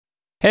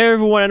Hey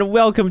everyone, and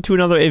welcome to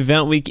another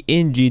event week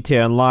in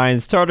GTA Online.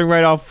 Starting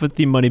right off with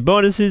the money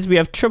bonuses, we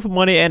have triple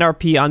money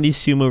NRP on the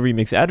Sumo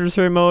Remix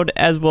Adversary mode,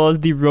 as well as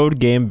the Road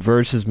Game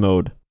Versus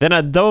mode. Then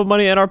at double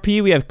money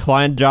NRP, we have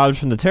client jobs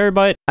from the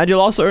Terabyte, and you'll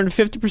also earn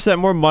 50%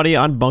 more money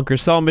on bunker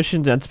sell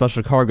missions and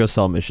special cargo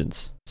sell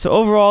missions. So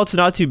overall, it's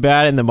not too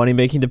bad in the money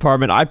making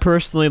department. I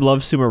personally love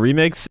Sumo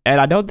Remix,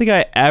 and I don't think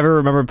I ever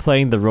remember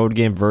playing the Road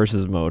Game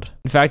Versus mode.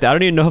 In fact, I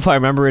don't even know if I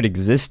remember it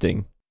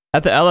existing.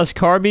 At the LS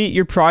car meet,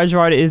 your prize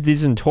ride is the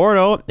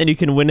Zentorno, and you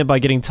can win it by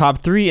getting top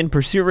 3 in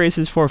pursuit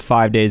races for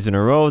 5 days in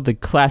a row. The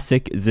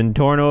classic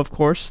Zentorno, of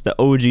course, the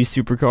OG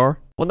supercar.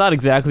 Well, not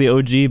exactly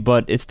OG,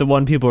 but it's the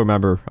one people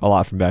remember a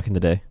lot from back in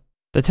the day.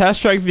 The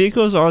test track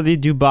vehicles are the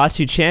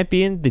Dubachi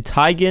Champion, the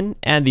Tigan,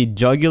 and the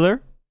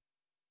Jugular.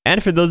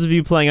 And for those of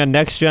you playing on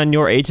next gen,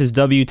 your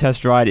HSW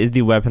test ride is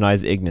the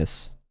weaponized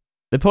Ignis.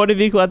 The podium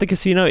vehicle at the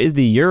casino is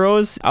the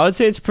Euros. I would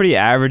say it's pretty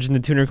average in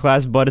the tuner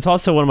class, but it's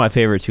also one of my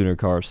favorite tuner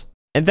cars.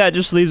 And that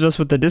just leaves us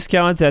with the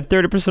discounts. At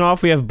 30%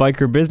 off, we have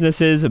biker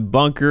businesses,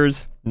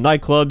 bunkers,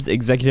 nightclubs,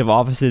 executive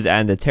offices,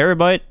 and the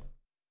Terabyte.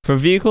 For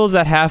vehicles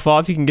at half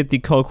off, you can get the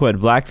Coquette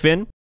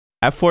Blackfin.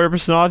 At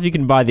 40% off, you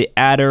can buy the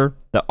Adder,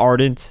 the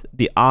Ardent,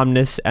 the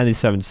Omnis, and the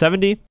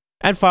 770.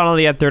 And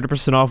finally, at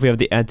 30% off, we have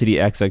the Entity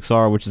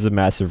XXR, which is a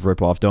massive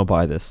ripoff. Don't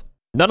buy this.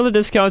 None of the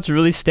discounts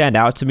really stand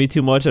out to me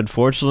too much,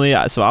 unfortunately,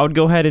 so I would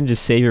go ahead and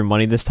just save your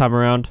money this time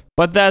around.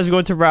 But that is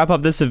going to wrap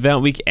up this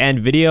event week and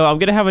video. I'm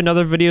going to have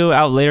another video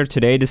out later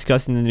today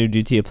discussing the new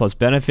GTA Plus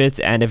benefits,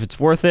 and if it's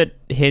worth it,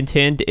 hint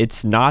hint,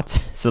 it's not,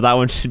 so that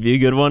one should be a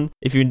good one.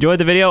 If you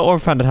enjoyed the video or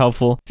found it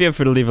helpful, feel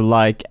free to leave a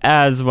like,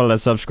 as well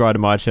as subscribe to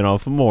my channel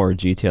for more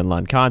GTA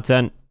Online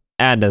content.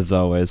 And as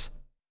always,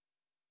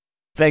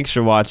 thanks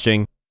for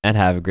watching, and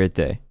have a great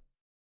day.